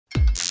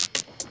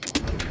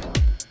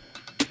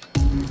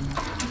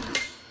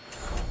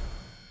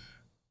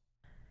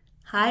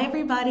Hi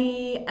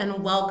everybody,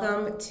 and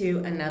welcome to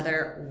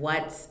another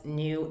What's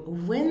New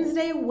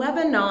Wednesday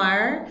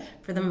webinar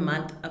for the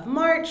month of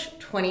March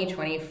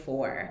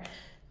 2024.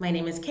 My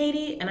name is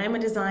Katie and I'm a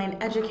design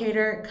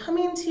educator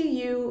coming to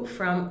you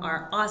from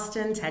our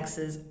Austin,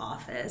 Texas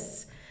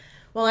office.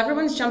 While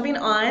everyone's jumping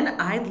on,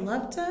 I'd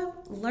love to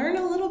learn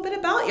a little bit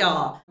about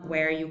y'all.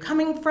 Where are you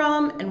coming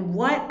from and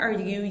what are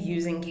you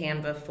using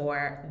Canva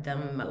for the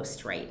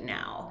most right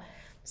now?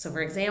 So for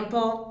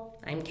example,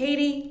 I'm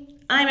Katie.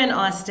 I'm in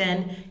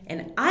Austin,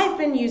 and I've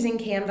been using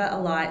Canva a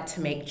lot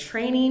to make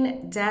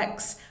training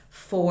decks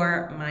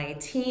for my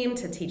team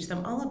to teach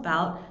them all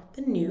about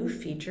the new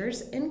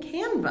features in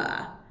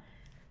Canva.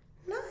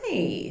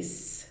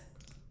 Nice.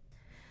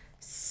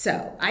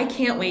 So I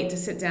can't wait to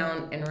sit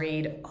down and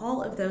read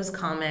all of those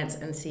comments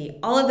and see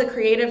all of the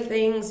creative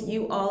things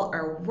you all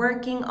are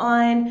working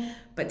on.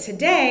 But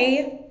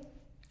today,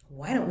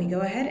 why don't we go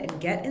ahead and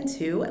get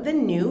into the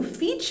new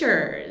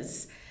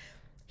features?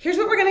 Here's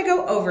what we're going to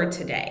go over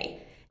today.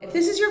 If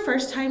this is your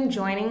first time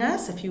joining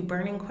us, a few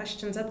burning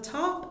questions up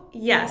top.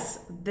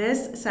 Yes,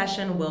 this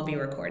session will be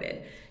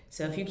recorded.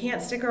 So if you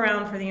can't stick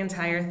around for the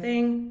entire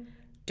thing,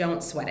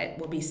 don't sweat it.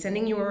 We'll be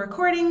sending you a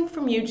recording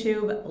from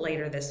YouTube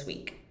later this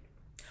week.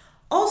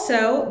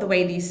 Also, the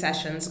way these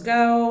sessions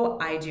go,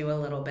 I do a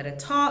little bit of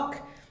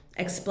talk,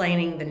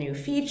 explaining the new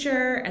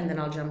feature, and then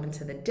I'll jump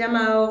into the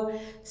demo.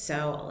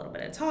 So a little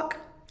bit of talk,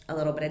 a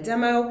little bit of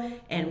demo,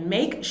 and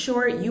make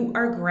sure you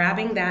are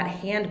grabbing that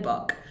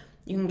handbook.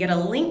 You can get a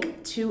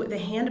link to the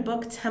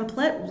handbook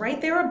template right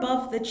there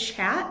above the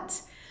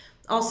chat.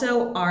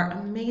 Also, our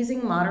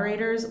amazing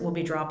moderators will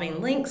be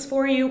dropping links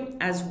for you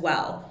as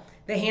well.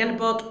 The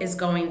handbook is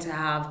going to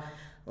have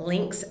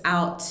links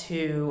out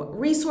to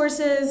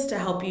resources to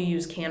help you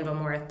use Canva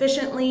more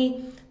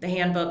efficiently. The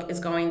handbook is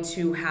going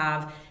to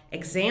have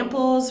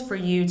examples for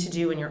you to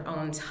do in your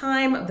own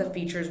time of the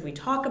features we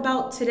talk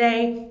about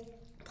today.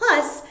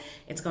 Plus,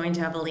 it's going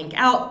to have a link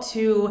out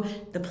to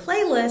the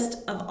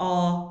playlist of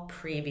all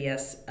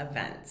previous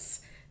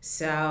events.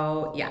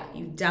 So yeah,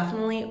 you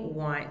definitely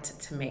want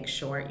to make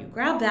sure you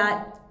grab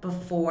that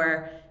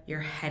before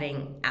you're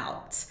heading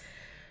out.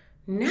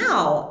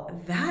 Now,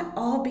 that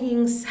all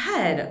being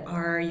said,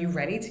 are you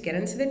ready to get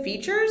into the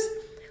features?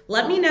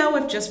 Let me know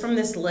if just from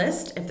this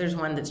list, if there's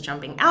one that's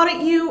jumping out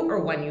at you or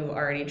one you've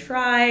already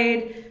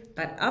tried,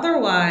 but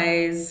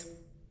otherwise,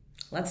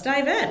 let's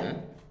dive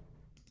in.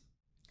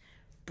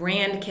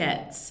 Brand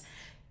kits.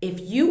 If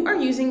you are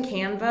using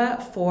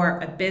Canva for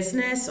a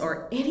business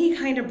or any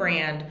kind of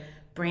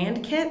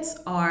brand kits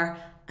are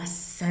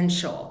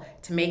essential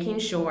to making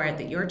sure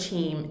that your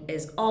team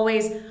is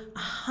always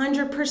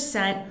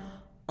 100%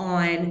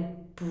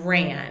 on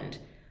brand.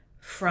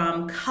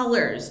 From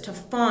colors to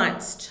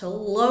fonts to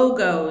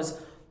logos,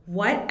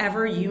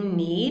 whatever you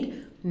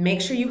need,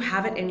 make sure you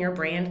have it in your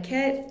brand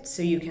kit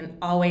so you can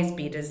always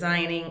be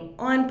designing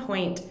on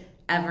point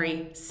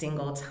every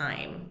single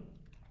time.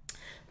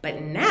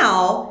 But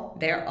now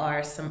there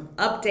are some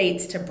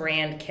updates to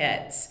brand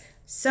kits.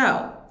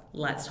 So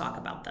let's talk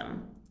about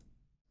them.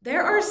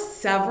 There are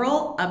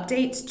several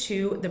updates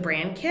to the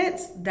brand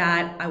kits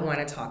that I want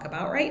to talk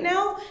about right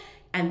now.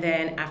 And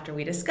then after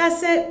we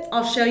discuss it,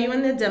 I'll show you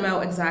in the demo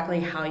exactly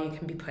how you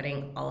can be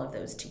putting all of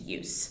those to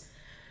use.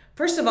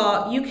 First of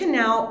all, you can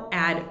now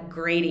add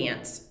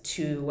gradients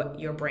to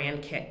your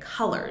brand kit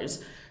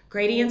colors.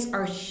 Gradients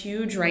are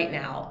huge right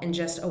now and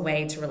just a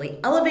way to really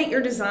elevate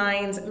your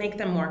designs, make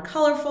them more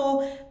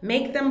colorful,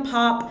 make them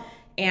pop.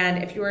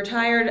 And if you are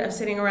tired of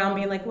sitting around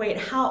being like, wait,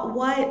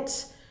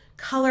 what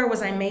color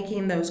was I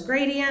making those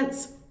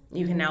gradients?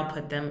 You can now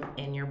put them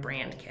in your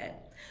brand kit.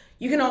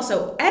 You can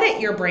also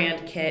edit your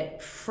brand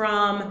kit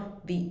from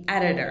the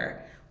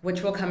editor,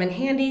 which will come in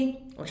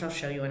handy, which I'll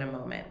show you in a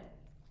moment.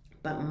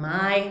 But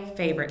my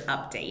favorite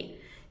update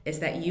is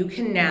that you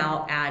can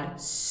now add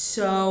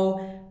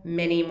so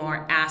many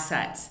more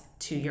assets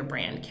to your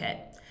brand kit.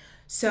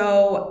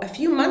 So a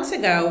few months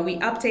ago, we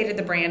updated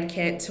the brand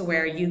kit to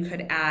where you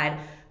could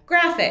add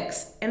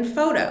graphics and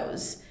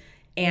photos,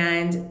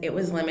 and it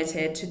was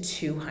limited to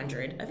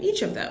 200 of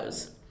each of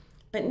those.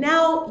 But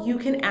now you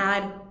can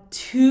add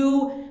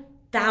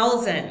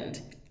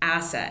 2,000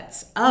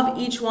 assets of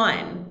each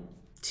one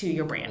to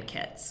your brand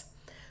kits.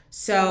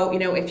 So,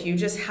 if you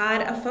just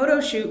had a photo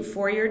shoot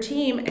for your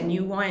team and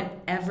you want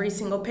every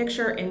single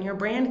picture in your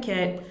brand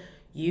kit,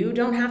 you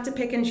don't have to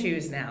pick and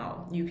choose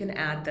now. You can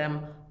add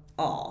them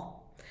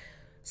all.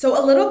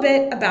 So a little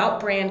bit about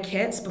brand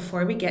kits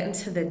before we get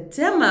into the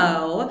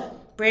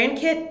demo. Brand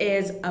kit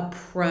is a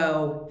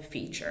pro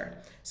feature.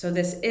 So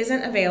this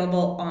isn't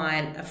available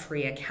on a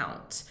free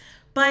account.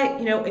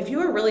 But, if you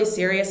are really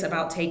serious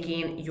about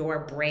taking your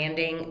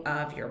branding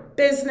of your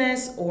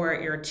business or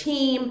your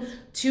team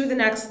to the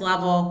next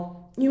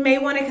level, you may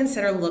want to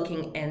consider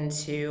looking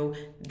into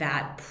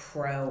that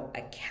pro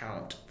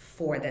account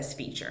for this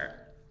feature.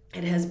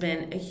 It has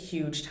been a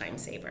huge time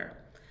saver.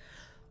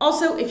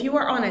 Also, if you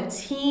are on a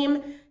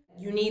team,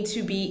 you need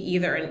to be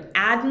either an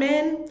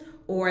admin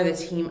or the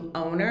team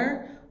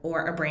owner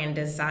or a brand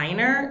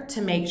designer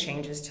to make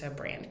changes to a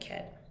brand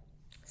kit.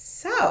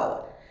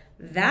 So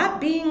that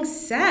being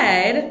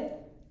said,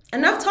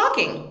 enough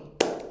talking.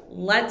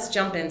 Let's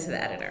jump into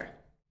the editor.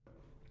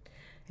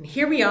 And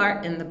here we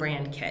are in the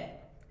brand kit.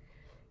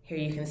 Here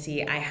you can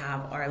see I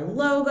have our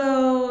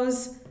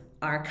logos,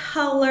 our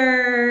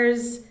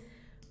colors.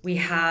 We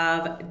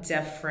have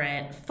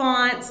different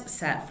fonts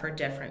set for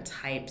different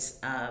types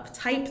of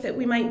type that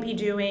we might be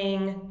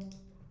doing.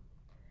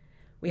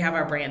 We have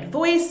our brand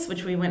voice,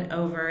 which we went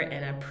over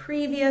in a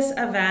previous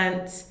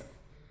event.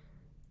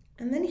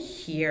 And then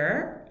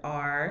here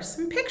are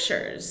some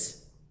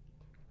pictures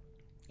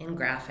and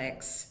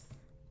graphics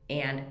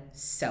and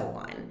so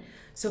on.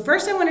 So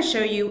first I want to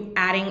show you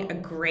adding a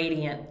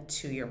gradient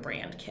to your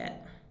brand kit.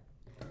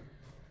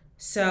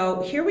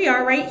 So here we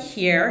are right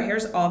here.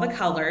 Here's all the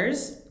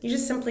colors. You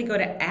just simply go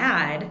to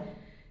add,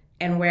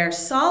 and where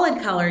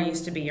solid color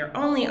used to be your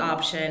only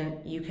option,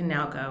 you can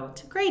now go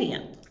to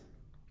gradient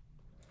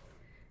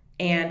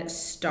and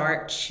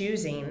start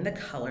choosing the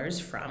colors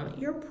from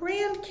your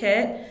brand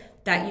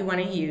kit that you want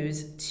to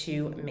use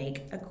to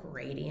make a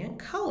gradient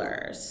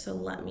color. So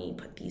let me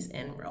put these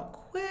in real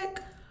quick.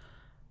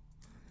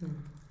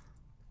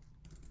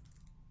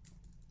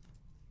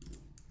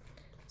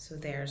 So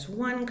there's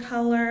one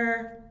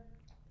color,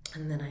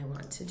 and then I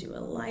want to do a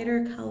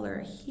lighter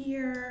color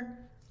here.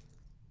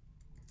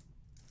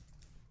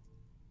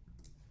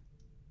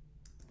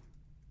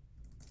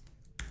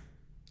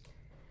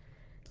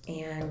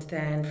 And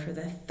then for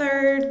the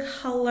third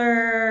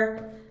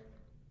color,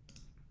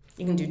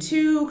 you can do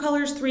 2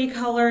 colors, 3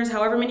 colors,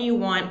 however many you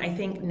want. I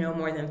think no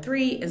more than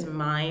 3 is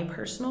my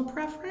personal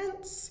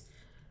preference.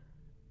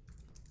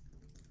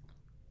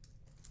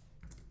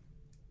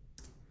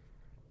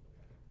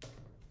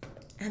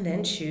 And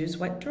then choose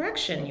what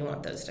direction you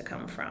want those to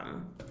come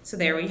from. So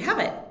there we have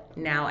it.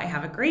 Now I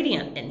have a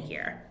gradient in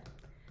here.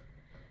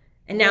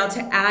 And now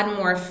to add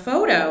more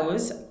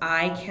photos,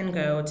 I can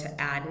go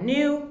to add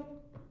new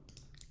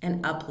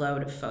and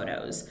upload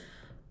photos.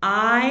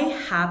 I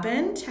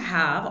happen to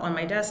have on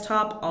my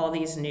desktop all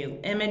these new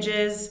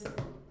images.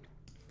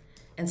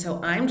 And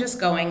so I'm just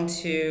going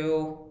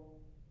to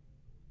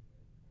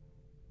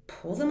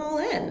pull them all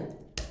in.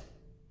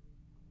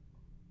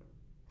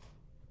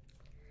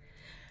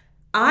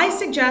 I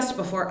suggest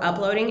before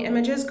uploading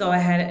images, go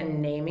ahead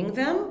and naming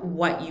them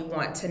what you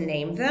want to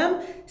name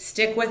them.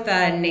 Stick with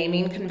a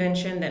naming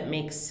convention that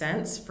makes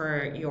sense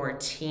for your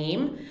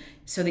team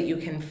so that you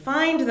can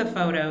find the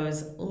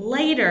photos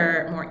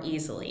later more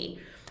easily.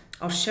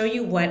 I'll show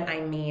you what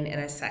I mean in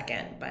a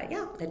second, but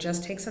yeah, it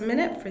just takes a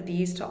minute for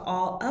these to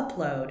all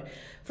upload.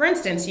 For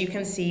instance, you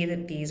can see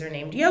that these are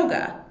named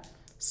yoga.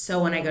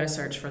 So when I go to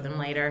search for them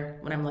later,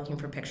 when I'm looking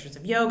for pictures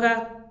of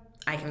yoga,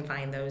 I can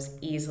find those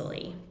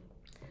easily.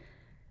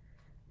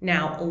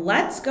 Now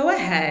let's go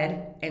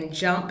ahead and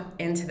jump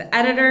into the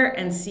editor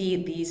and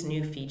see these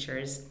new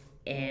features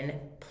in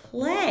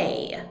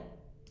play.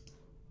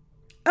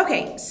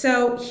 Okay,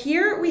 so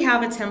here we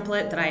have a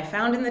template that I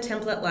found in the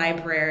template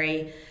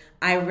library.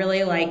 I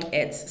really like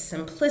its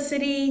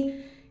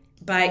simplicity,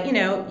 but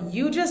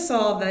you just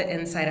saw the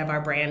inside of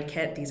our brand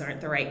kit. These aren't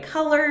the right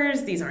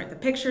colors. These aren't the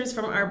pictures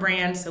from our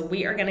brand. So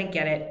we are gonna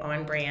get it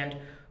on brand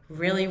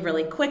really,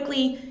 really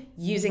quickly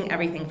using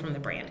everything from the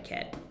brand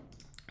kit.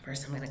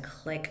 First, I'm gonna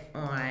click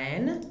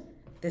on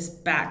this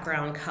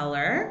background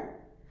color,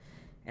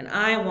 and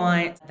I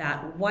want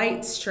that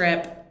white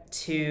strip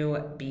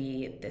to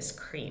be this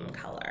cream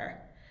color.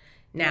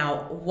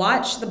 Now,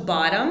 watch the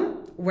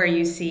bottom where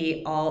you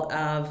see all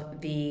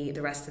of the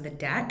rest of the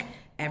deck.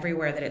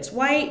 Everywhere that it's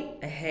white,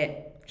 I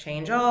hit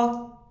change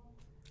all.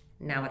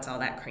 Now it's all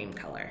that cream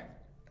color.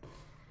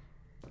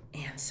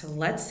 And so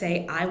let's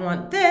say I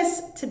want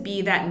this to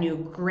be that new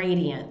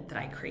gradient that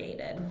I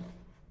created.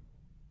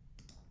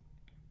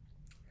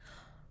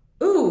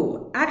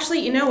 Ooh,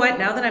 actually, you know what?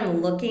 Now that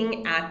I'm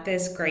looking at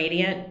this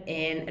gradient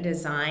in a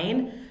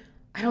design,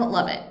 I don't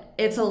love it.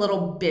 It's a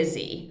little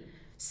busy.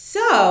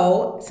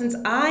 So since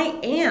I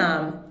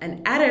am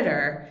an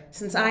editor,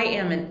 since I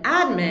am an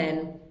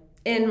admin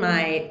in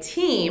my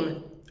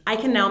team, I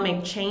can now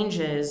make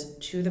changes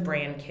to the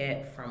brand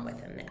kit from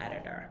within the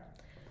editor.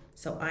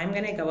 So I'm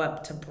gonna go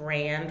up to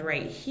brand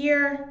right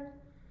here,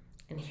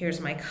 and here's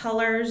my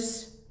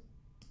colors,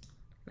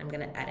 and I'm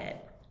gonna edit.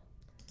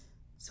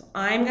 So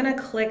I'm gonna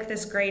click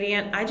this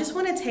gradient. I just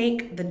wanna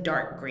take the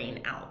dark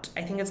green out.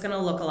 I think it's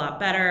gonna look a lot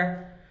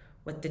better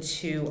with the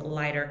 2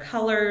 lighter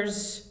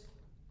colors.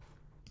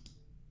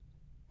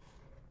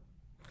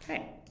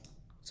 Okay,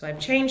 so I've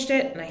changed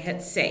it and I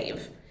hit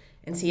save.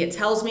 And see, it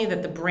tells me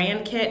that the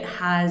brand kit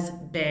has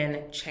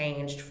been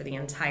changed for the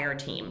entire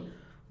team,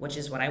 which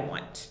is what I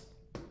want.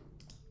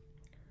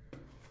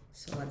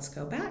 So let's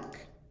go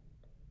back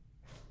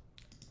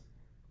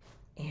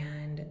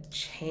and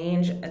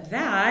change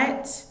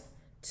that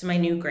to my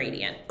new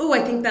gradient. Ooh, I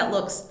think that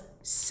looks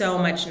so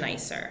much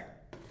nicer.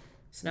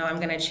 So now I'm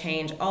gonna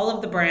change all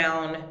of the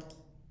brown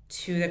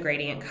to the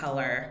gradient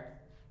color.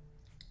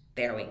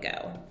 There we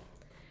go.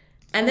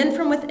 And then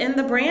from within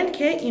the brand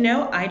kit,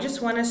 I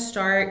just wanna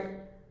start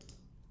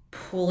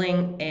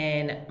pulling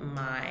in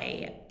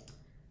my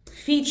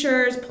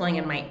features, pulling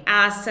in my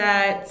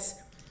assets.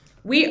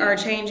 We are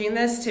changing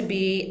this to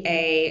be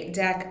a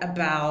deck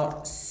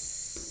about,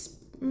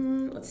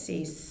 let's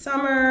see,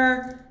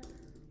 summer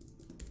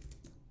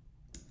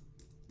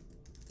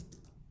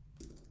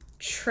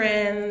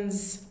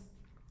trends,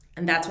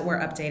 and that's what we're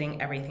updating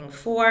everything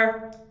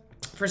for.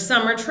 For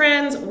summer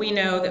trends, we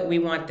know that we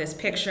want this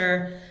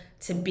picture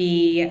to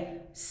be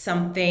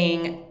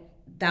something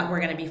that we're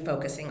going to be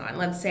focusing on.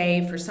 Let's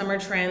say for summer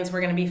trends,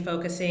 we're going to be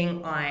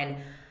focusing on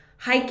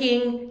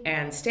hiking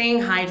and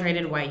staying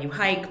hydrated while you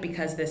hike,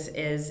 because this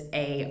is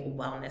a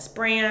wellness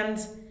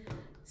brand.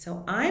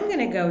 So I'm going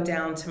to go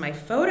down to my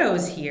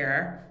photos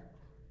here,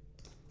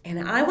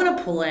 and I want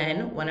to pull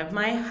in one of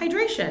my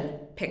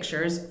hydration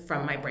pictures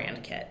from my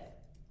brand kit.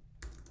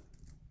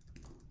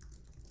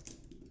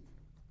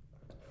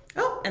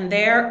 Oh, and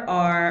there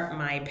are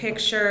my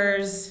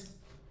pictures.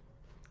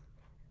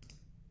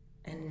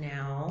 And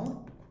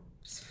now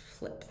just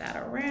flip that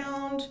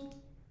around.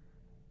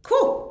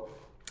 Cool.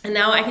 And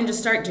now I can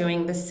just start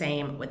doing the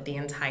same with the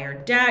entire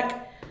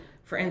deck.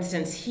 For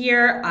instance,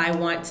 here I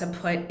want to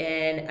put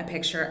in a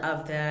picture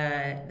of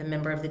the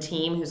member of the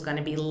team who's going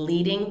to be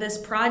leading this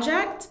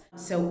project.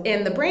 So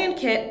in the brand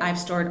kit, I've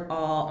stored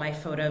all my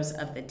photos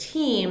of the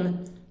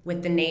team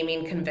with the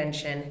naming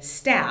convention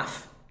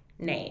staff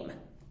name.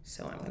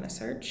 So I'm going to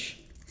search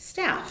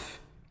staff.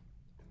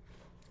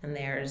 And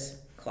there's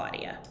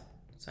Claudia.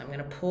 So I'm going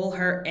to pull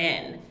her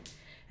in.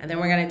 And then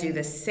we're going to do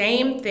the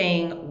same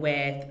thing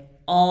with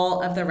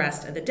all of the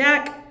rest of the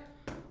deck.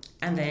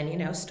 And then, you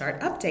know, start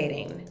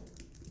updating.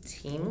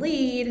 Team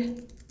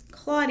lead,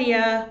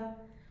 Claudia,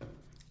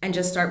 and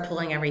just start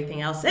pulling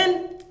everything else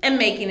in and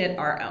making it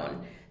our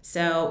own.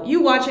 So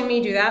you watching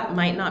me do that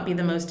might not be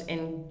the most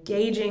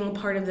engaging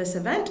part of this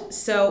event.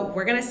 So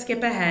we're going to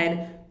skip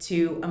ahead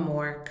to a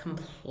more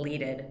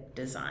completed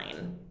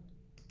design.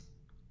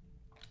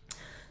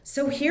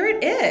 So here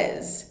it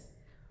is.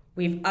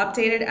 We've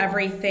updated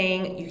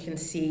everything. You can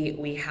see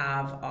we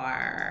have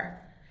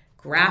our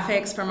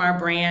graphics from our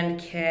brand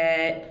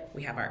kit.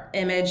 We have our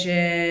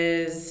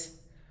images.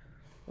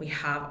 We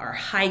have our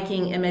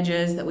hiking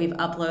images that we've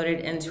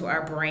uploaded into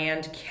our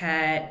brand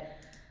kit.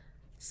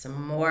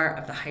 Some more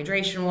of the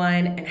hydration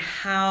one. And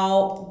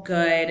how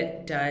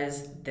good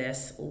does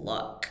this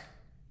look?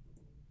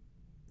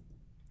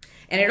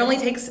 And it only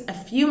takes a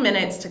few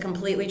minutes to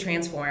completely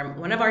transform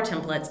one of our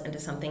templates into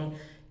something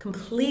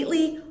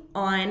completely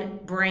on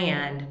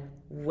brand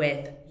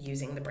with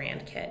using the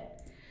brand kit.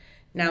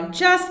 Now,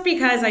 just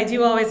because I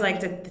do always like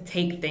to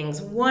take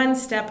things one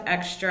step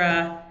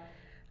extra,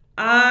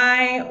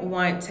 I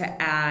want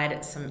to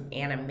add some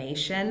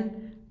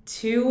animation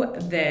to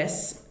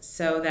this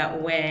so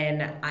that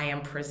when I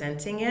am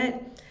presenting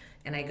it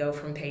and I go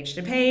from page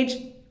to page,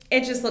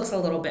 it just looks a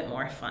little bit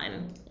more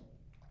fun.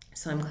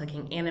 So I'm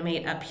clicking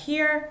animate up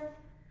here,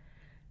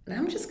 and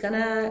I'm just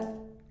gonna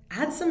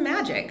add some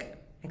magic.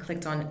 I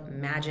clicked on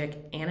magic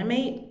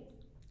animate.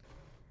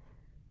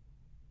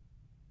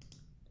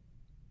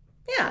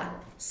 Yeah,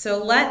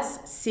 so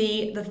let's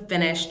see the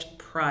finished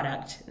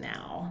product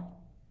now.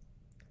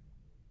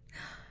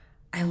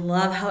 I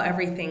love how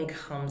everything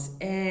comes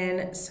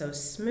in so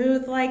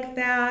smooth like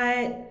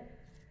that.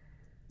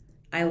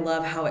 I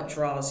love how it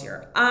draws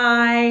your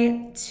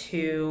eye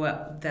to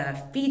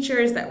the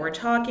features that we're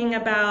talking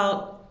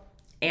about.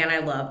 And I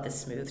love the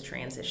smooth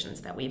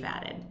transitions that we've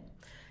added.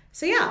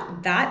 So yeah,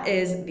 that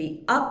is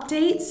the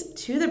updates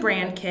to the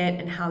brand kit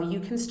and how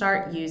you can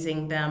start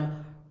using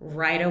them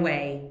right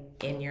away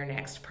in your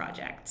next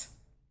project.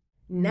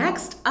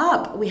 Next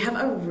up, we have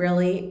a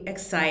really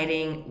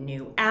exciting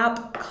new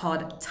app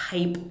called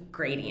Type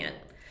Gradient.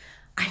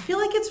 I feel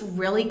like it's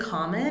really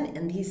common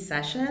in these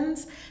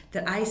sessions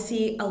that I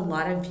see a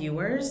lot of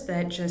viewers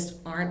that just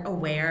aren't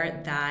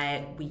aware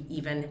that we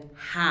even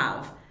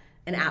have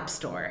an app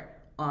store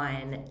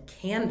on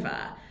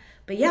Canva.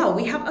 But yeah,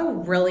 we have a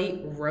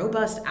really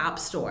robust app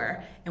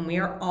store, and we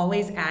are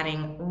always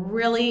adding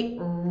really,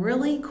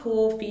 really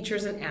cool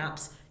features and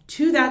apps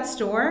to that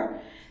store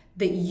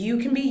that you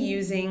can be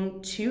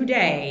using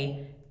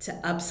today to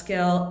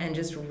upskill and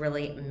just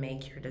really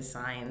make your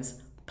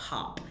designs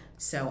pop.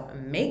 So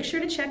make sure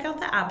to check out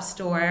the App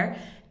Store,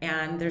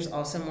 and there's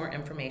also more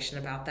information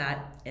about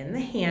that in the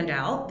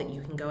handout that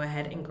you can go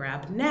ahead and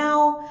grab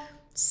now.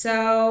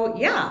 So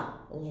yeah,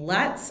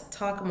 let's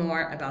talk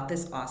more about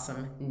this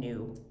awesome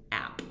new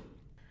app.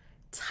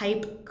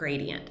 Type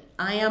Gradient.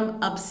 I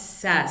am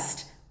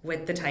obsessed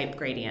with the Type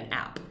Gradient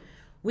app.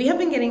 We have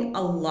been getting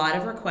a lot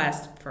of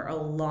requests for a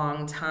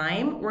long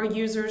time where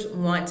users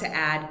want to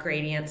add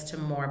gradients to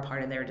more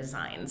part of their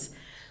designs.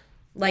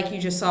 Like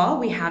you just saw,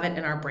 we have it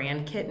in our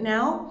brand kit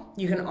now.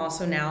 You can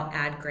also now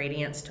add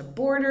gradients to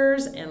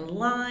borders and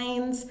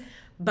lines,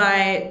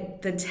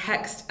 but the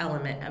text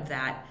element of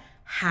that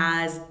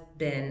has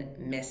been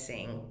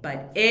missing,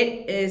 but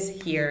it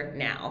is here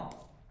now.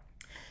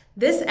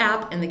 This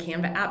app in the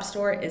Canva App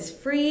Store is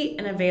free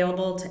and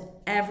available to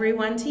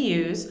everyone to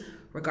use,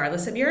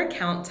 regardless of your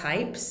account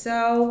type.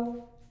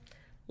 So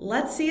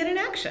let's see it in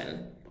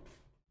action.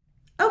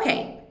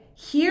 Okay,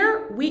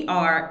 Here we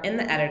are in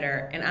the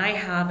editor, and I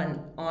have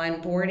an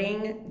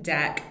onboarding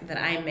deck that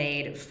I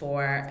made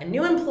for a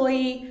new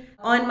employee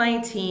on my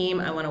team.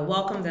 I want to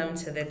welcome them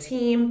to the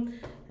team.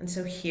 And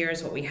so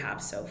here's what we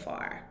have so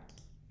far.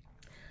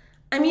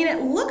 I mean,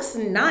 it looks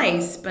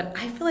nice, but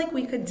I feel like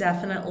we could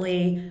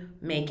definitely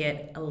make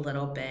it a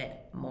little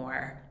bit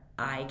more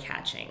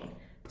eye-catching.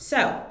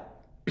 So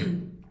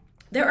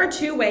there are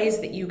two ways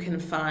that you can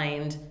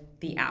find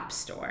the App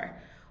Store.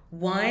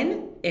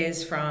 One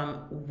is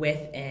from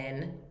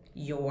within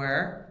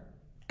your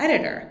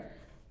editor.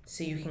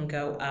 So you can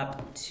go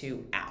up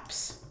to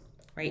Apps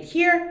right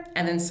here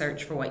and then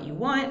search for what you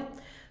want.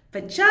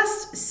 But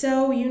just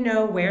so you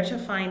know where to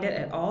find it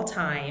at all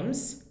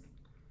times,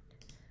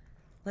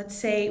 let's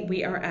say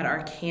we are at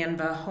our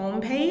Canva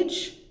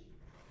homepage.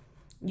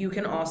 You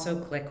can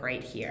also click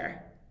right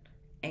here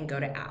and go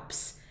to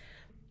Apps.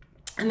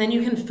 And then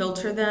you can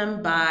filter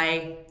them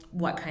by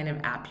what kind of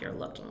app you're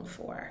looking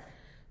for.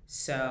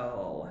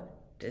 So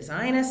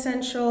design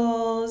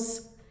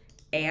essentials,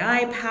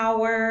 AI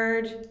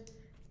powered,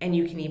 and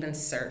you can even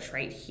search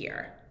right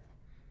here.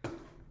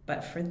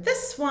 But for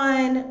this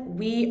one,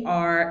 we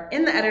are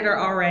in the editor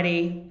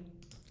already,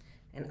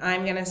 and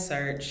I'm gonna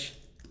search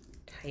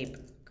type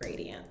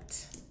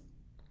gradient.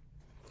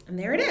 And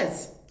there it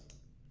is.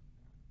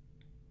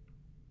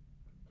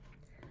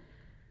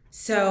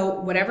 So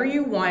whatever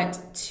you want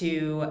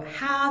to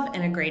have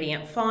in a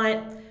gradient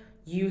font,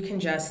 you can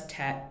just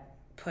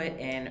put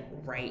in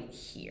right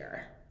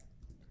here.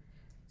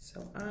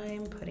 So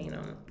I'm putting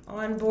on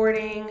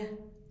onboarding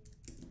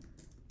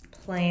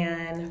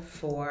plan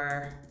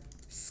for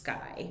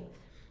Sky.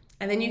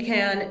 And then you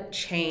can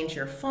change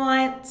your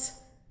font.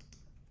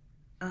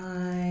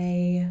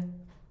 I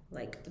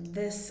like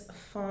this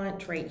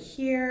font right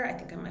here. I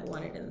think I might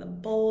want it in the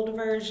bold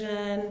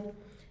version.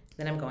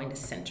 Then I'm going to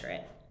center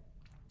it.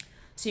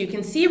 So you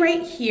can see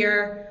right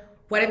here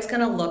what it's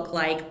gonna look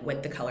like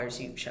with the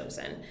colors you've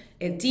chosen.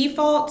 It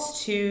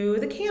defaults to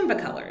the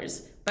Canva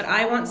colors, but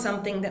I want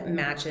something that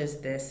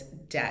matches this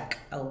deck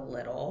a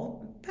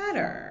little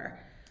better.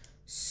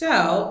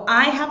 So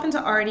I happen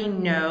to already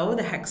know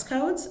the hex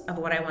codes of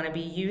what I wanna be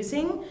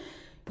using.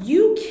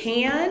 You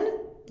can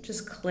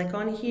just click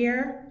on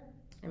here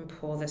and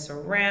pull this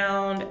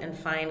around and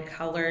find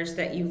colors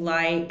that you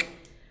like,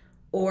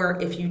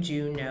 or if you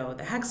do know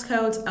the hex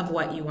codes of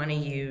what you wanna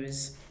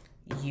use,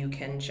 you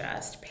can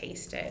just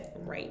paste it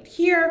right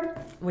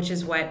here, which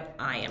is what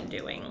I am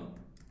doing.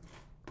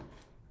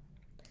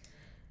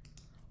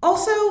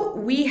 Also,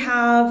 we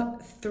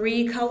have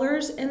 3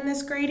 colors in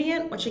this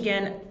gradient, which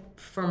again,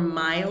 for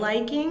my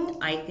liking,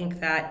 I think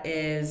that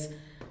is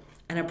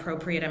an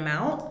appropriate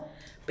amount,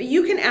 but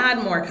you can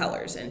add more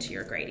colors into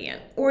your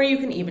gradient, or you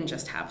can even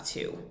just have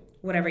 2,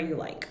 whatever you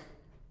like.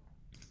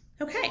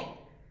 Okay.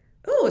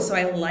 Ooh, so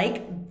I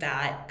like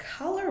that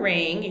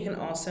coloring. You can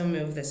also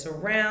move this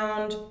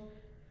around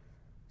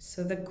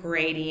so the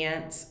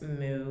gradients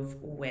move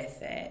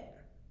with it.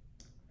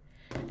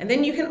 And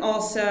then you can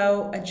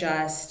also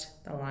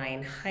adjust the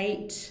line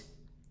height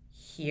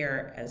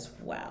here as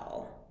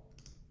well.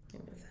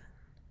 Move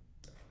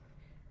that.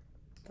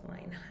 The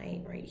line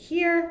height right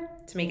here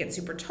to make it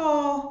super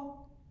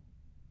tall.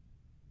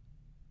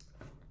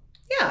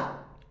 Yeah.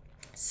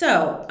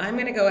 So I'm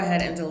gonna go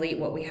ahead and delete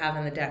what we have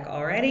in the deck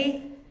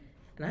already,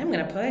 and I'm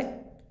gonna put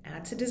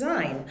add to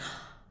design.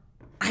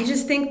 I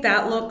just think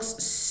that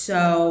looks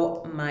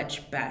so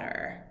much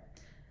better.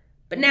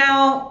 But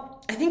now,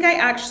 I think I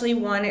actually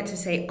want it to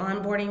say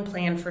onboarding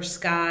plan for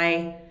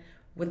Sky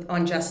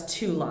on just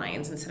 2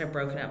 lines instead of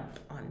broken up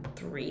on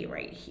 3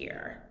 right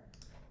here.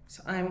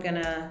 So I'm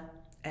gonna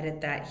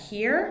edit that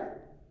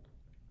here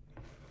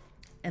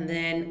and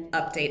then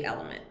update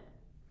element.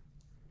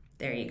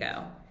 There you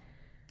go.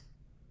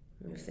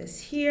 Move this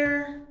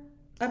here,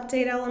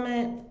 update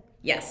element.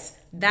 Yes,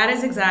 that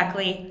is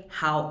exactly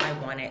how I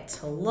want it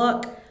to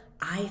look.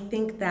 I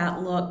think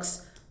that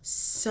looks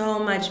so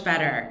much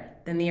better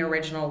than the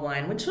original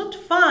one, which looked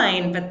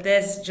fine, but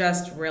this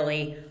just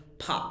really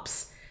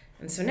pops.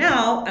 And so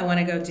now I want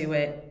to go do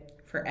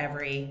it for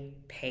every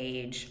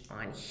page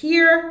on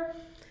here.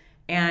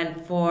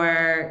 And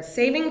for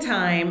saving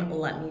time,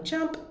 let me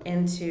jump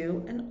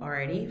into an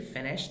already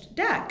finished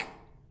deck.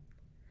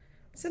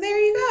 So there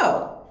you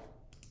go.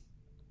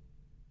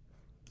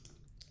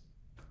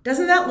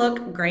 Doesn't that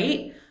look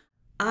great?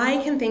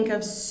 I can think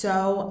of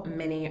so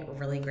many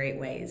really great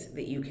ways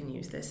that you can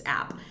use this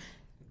app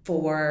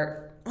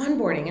for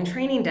onboarding and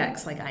training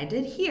decks like I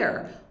did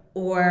here,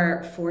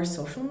 or for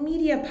social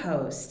media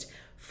posts,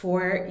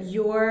 for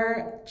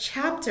your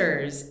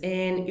chapters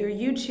in your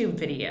YouTube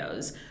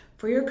videos,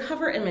 for your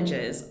cover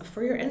images,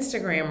 for your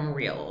Instagram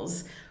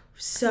reels.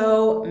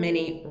 So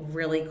many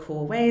really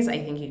cool ways I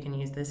think you can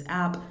use this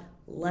app.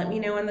 Let me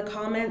know in the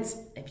comments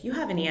if you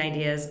have any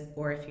ideas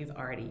or if you've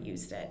already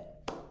used it.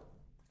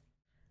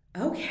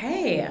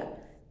 Okay,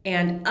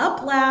 and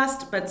up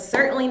last, but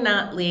certainly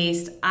not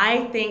least,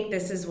 I think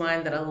this is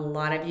one that a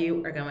lot of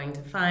you are going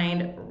to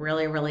find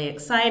really, really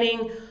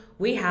exciting.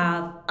 We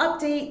have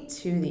update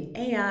to the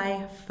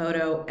AI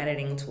photo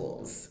editing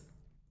tools.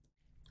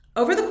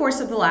 Over the course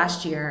of the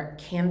last year,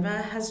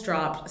 Canva has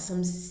dropped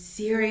some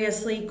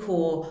seriously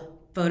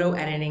cool photo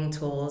editing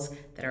tools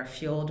that are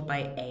fueled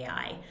by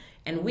AI.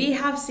 And we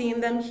have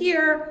seen them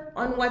here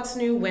on What's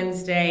New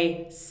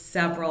Wednesday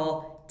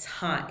several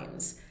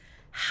times.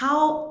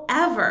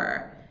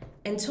 However,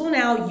 until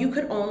now, you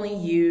could only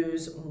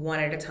use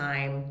one at a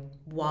time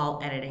while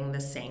editing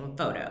the same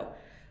photo.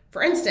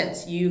 For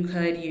instance, you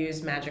could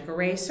use Magic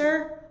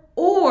Eraser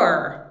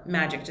or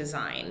Magic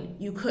Design.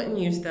 You couldn't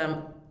use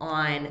them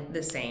on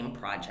the same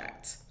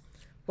project.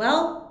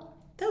 Well,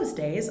 those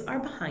days are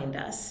behind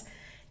us.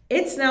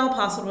 It's now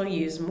possible to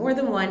use more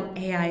than one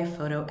AI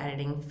photo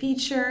editing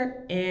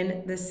feature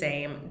in the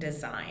same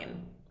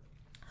design.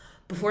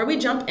 Before we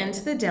jump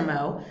into the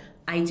demo,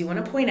 I do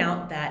want to point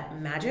out that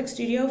Magic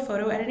Studio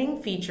photo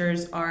editing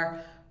features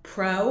are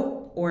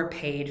pro or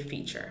paid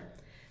feature.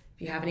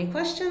 If you have any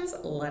questions,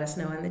 let us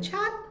know in the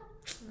chat.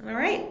 All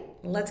right,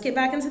 let's get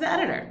back into the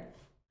editor.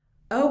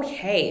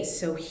 Okay,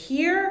 so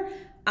here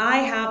I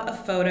have a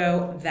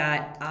photo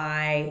that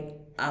I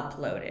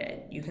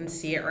uploaded. You can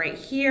see it right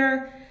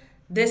here.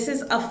 This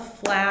is a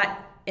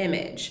flat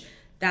image.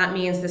 That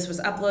means this was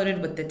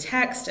uploaded with the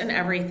text and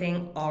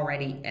everything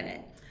already in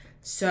it.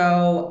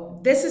 So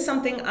this is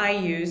something I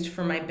used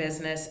for my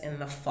business in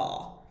the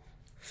fall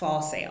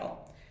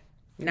sale.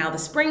 Now the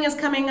spring is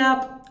coming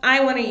up.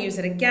 I want to use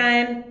it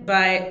again,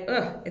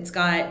 but it's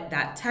got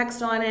that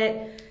text on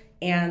it.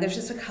 And there's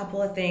just a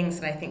couple of things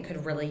that I think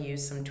could really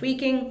use some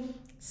tweaking.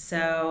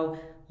 So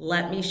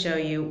let me show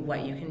you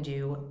what you can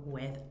do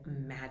with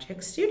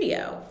Magic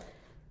Studio.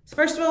 So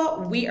first of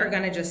all, we are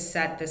going to just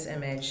set this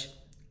image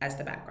as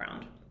the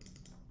background.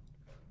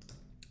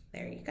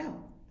 There you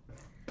go.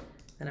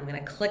 Then I'm going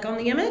to click on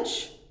the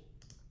image.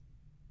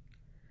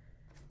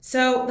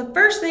 So the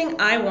first thing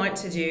I want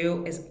to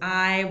do is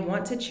I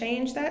want to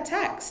change that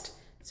text.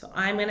 So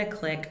I'm going to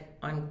click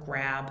on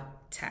Grab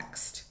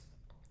Text.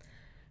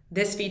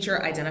 This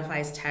feature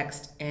identifies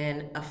text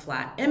in a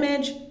flat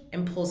image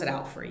and pulls it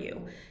out for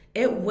you.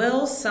 It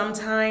will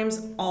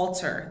sometimes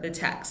alter the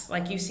text.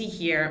 Like you see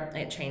here,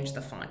 it changed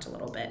the font a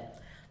little bit.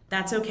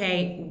 That's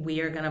okay,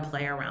 we are gonna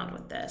play around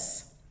with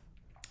this.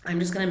 I'm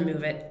just gonna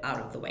move it out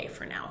of the way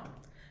for now.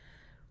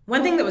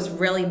 One thing that was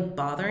really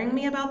bothering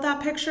me about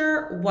that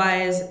picture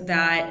was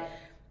that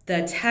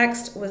the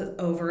text was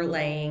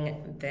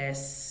overlaying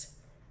this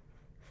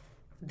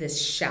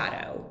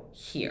shadow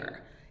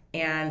here.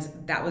 And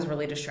that was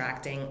really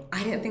distracting.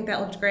 I didn't think that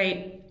looked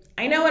great.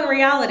 I know in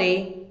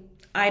reality,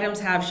 items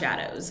have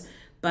shadows,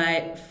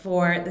 but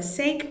for the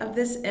sake of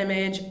this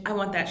image, I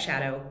want that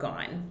shadow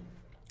gone.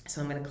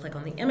 So I'm going to click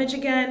on the image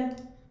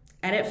again,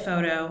 edit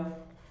photo,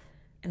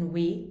 and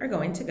we are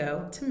going to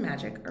go to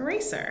Magic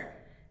Eraser.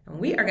 And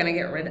we are going to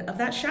get rid of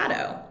that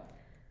shadow.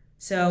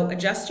 So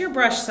adjust your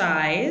brush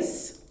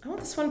size. I want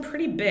this one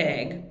pretty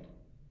big.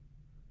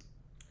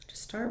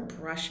 Just start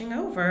brushing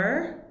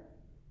over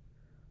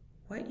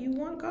what you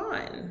want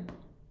gone.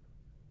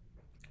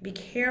 Be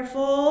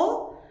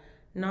careful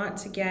not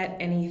to get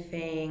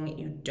anything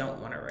you don't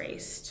want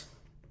erased.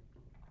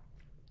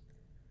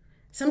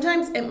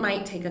 Sometimes it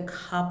might take a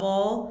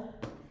couple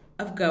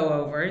of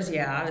go-overs.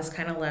 Yeah, this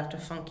kind of left a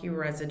funky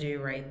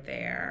residue right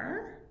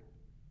there.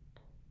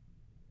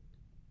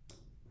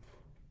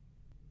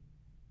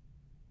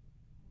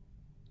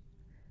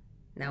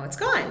 Now it's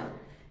gone.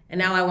 And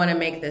now I want to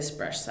make this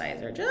brush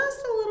sizer just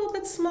a little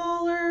bit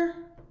smaller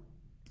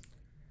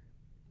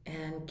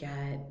and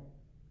get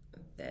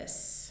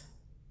this.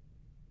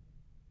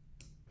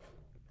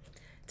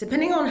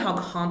 Depending on how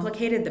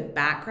complicated the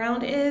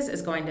background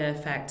is going to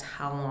affect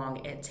how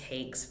long it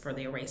takes for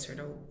the eraser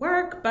to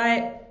work,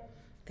 but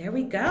there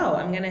we go.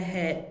 I'm gonna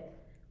hit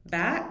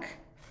back,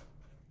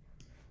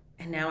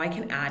 and now I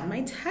can add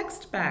my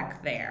text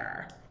back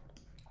there.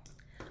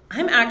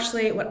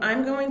 What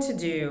I'm going to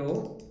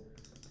do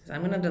is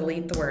I'm gonna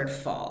delete the word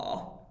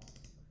fall.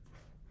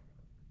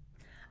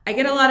 I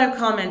get a lot of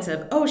comments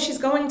of, oh, she's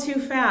going too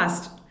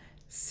fast.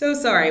 So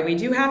sorry, we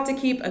do have to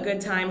keep a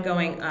good time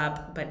going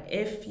up, but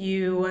if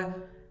you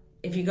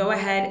go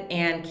ahead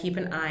and keep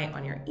an eye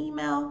on your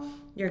email,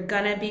 you're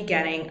gonna be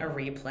getting a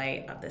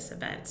replay of this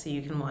event, so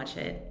you can watch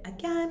it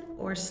again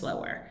or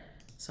slower.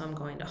 So I'm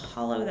going to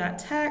hollow that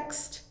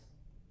text,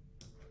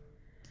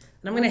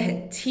 and I'm gonna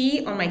hit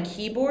T on my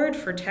keyboard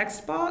for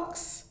text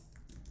box.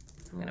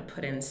 I'm gonna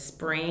put in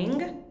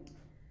spring,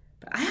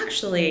 but I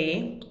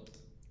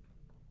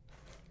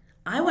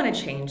wanna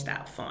change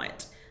that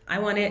font. I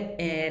want it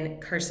in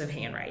cursive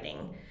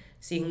handwriting.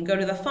 So you can go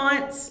to the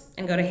fonts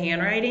and go to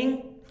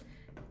handwriting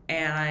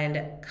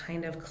and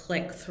kind of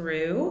click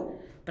through.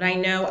 But I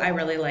know I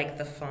really like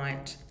the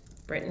font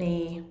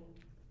Brittany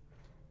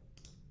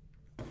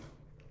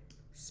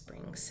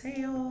Spring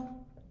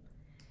Sale.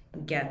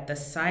 Get the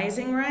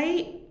sizing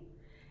right.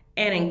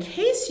 And in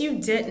case you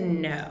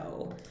didn't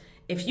know,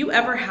 if you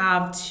ever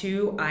have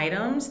two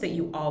items that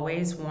you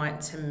always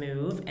want to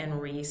move and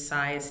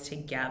resize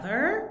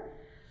together,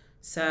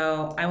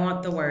 so I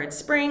want the word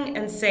spring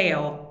and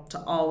sale to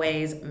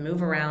always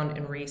move around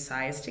and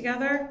resize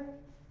together.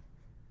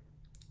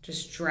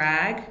 Just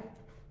drag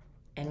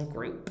and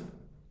group.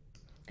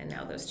 And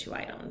now those two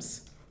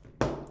items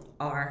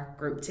are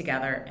grouped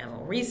together and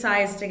will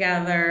resize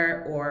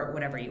together or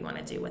whatever you want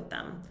to do with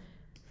them.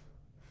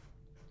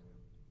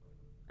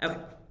 Okay,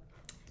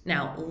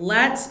 now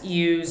let's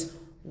use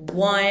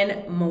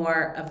one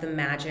more of the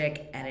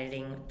magic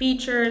editing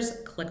features.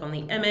 Click on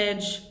the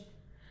image,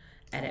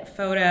 edit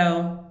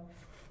photo,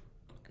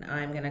 and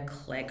I'm gonna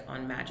click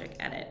on magic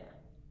edit.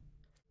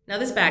 Now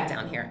this bag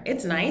down here,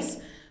 it's nice,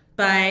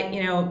 but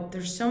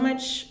there's so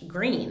much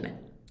green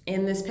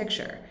in this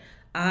picture.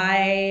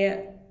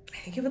 I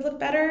think it would look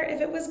better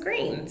if it was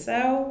green.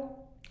 So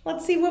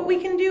let's see what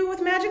we can do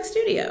with Magic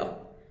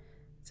Studio.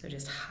 So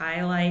just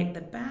highlight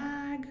the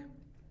bag.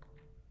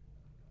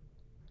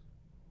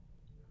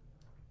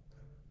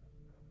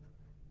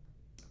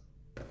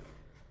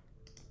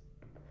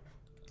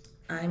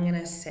 I'm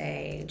gonna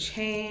say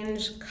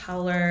change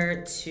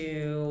color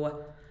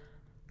to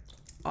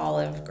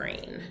olive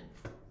green.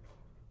 I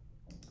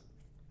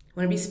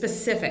wanna be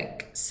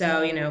specific.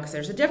 So, because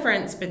there's a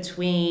difference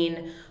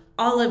between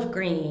olive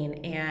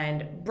green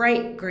and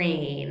bright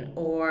green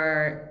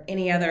or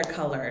any other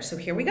color. So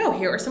here we go.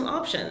 Here are some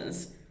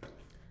options.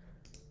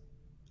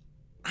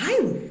 I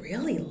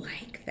really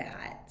like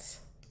that.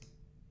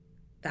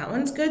 That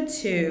one's good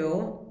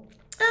too.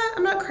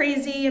 I'm not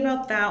crazy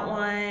about that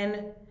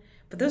one,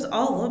 but those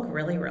all look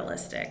really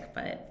realistic.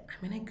 But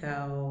I'm gonna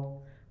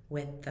go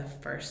with the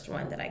first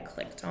one that I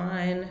clicked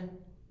on.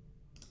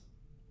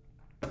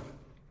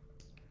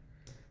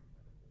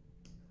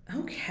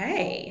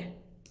 Okay.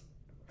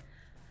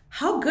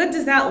 How good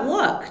does that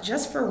look?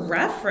 Just for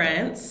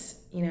reference,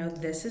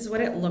 this is what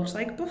it looked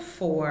like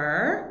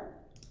before.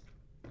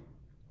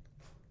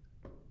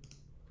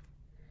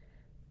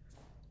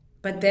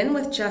 But then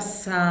with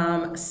just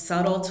some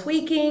subtle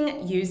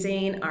tweaking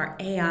using our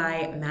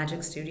AI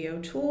Magic Studio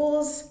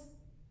tools,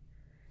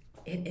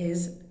 it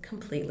is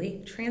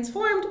completely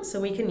transformed so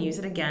we can use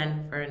it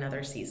again for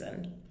another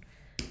season.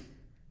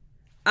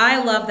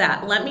 I love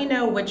that. Let me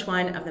know which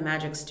one of the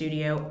Magic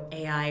Studio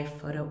AI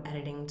photo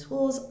editing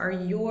tools are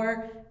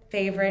your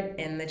favorite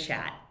in the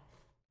chat.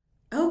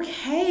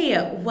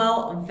 Okay,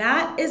 well,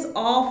 that is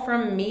all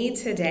from me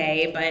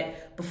today,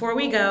 but before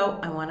we go,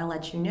 I want to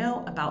let you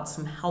know about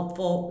some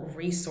helpful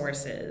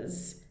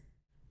resources.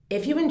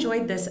 If you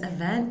enjoyed this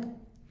event,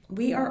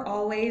 we are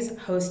always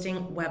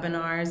hosting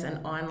webinars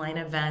and online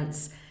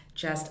events.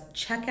 Just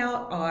check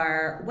out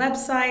our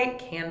website,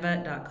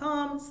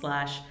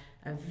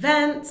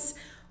 canva.com/events.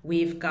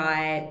 We've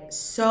got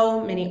so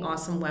many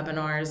awesome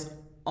webinars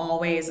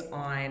always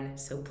on,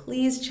 so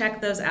please check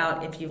those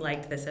out if you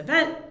liked this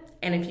event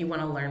and if you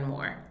want to learn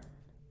more.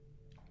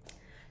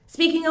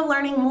 Speaking of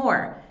learning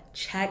more,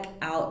 check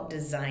out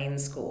Design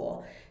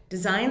School.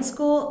 Design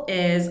School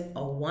is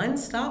a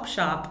one-stop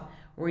shop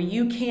where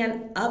you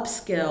can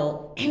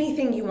upskill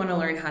anything you want to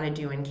learn how to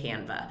do in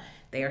Canva.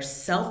 They are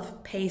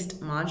self-paced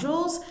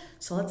modules,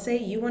 so let's say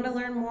you want to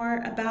learn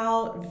more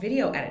about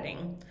video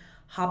editing.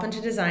 Hop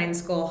into Design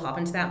School, hop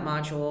into that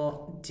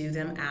module, do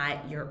them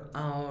at your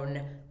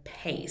own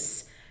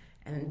pace.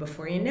 And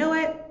before you know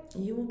it,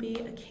 you will be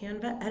a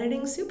Canva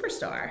editing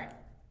superstar.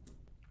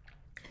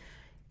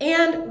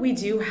 And we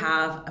do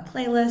have a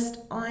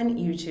playlist on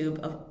YouTube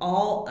of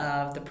all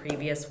of the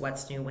previous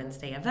What's New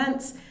Wednesday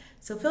events.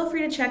 So feel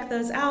free to check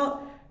those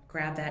out.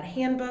 Grab that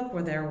handbook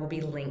where there will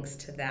be links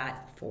to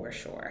that for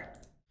sure.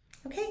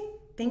 Okay,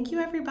 thank you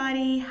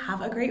everybody.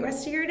 Have a great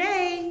rest of your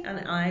day,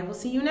 and I will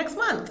see you next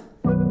month.